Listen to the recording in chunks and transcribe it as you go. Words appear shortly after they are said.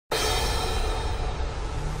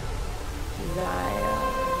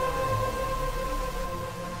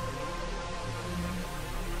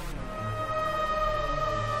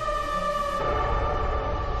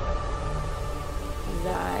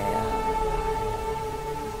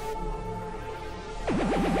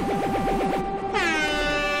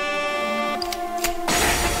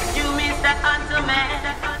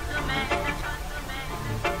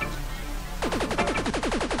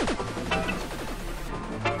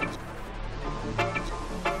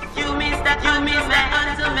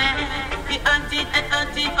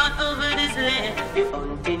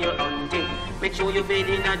Make sure you bathe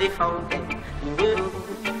in the fountain. You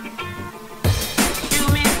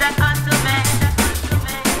miss that answer man.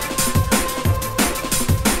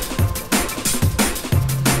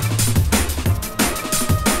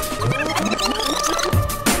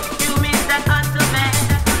 You miss that answer man.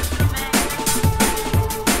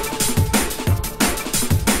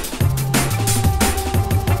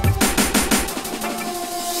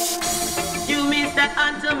 You miss that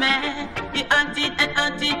answer man. You hunting and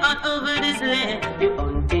hunting all over this land. You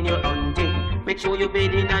hunting, you're hunting. Make sure you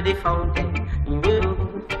bathe in the fountain.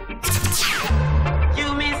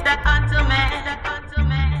 You miss that answer man. That answer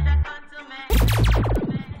man. That answer man.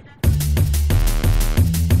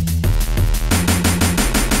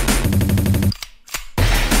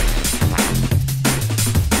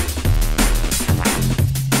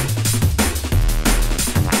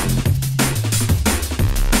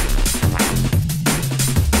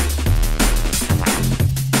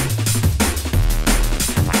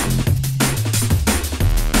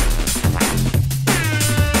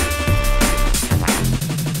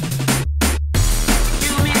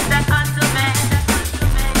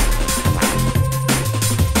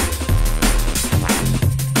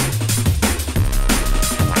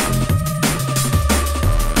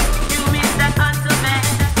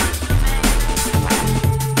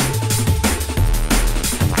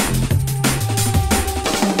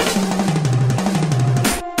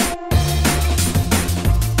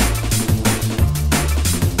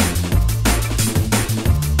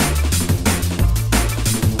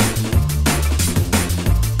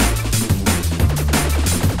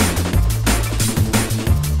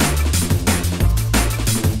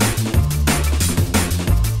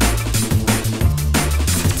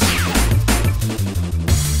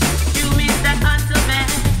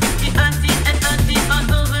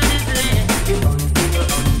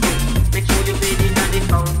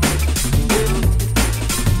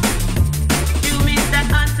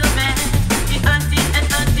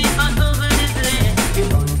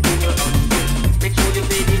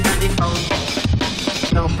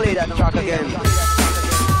 Play that track again.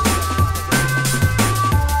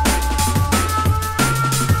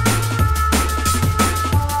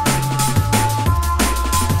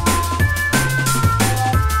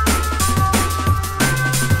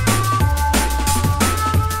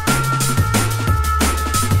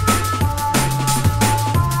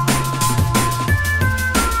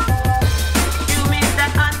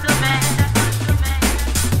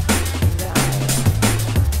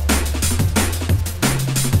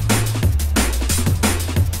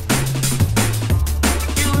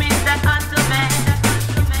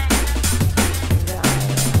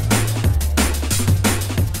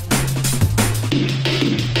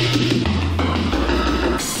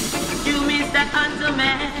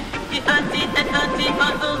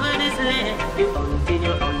 All over this land, you hunting,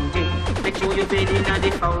 you're hunting. Make sure you bathe in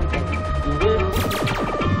the fountain.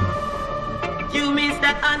 You miss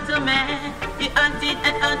that answer, man. You hunting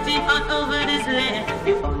and hunting all over this land.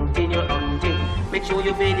 You hunting, you're hunting. Make sure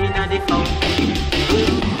you bathe in the fountain.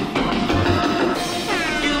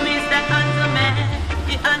 You miss that answer, man.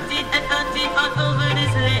 You hunting and hunting all over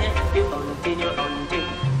this land. You hunting, you're hunting.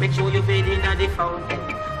 Make sure you bathe in the fountain.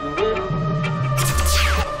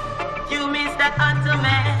 You miss that answer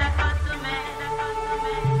man.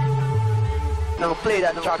 Now play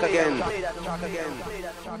that track again.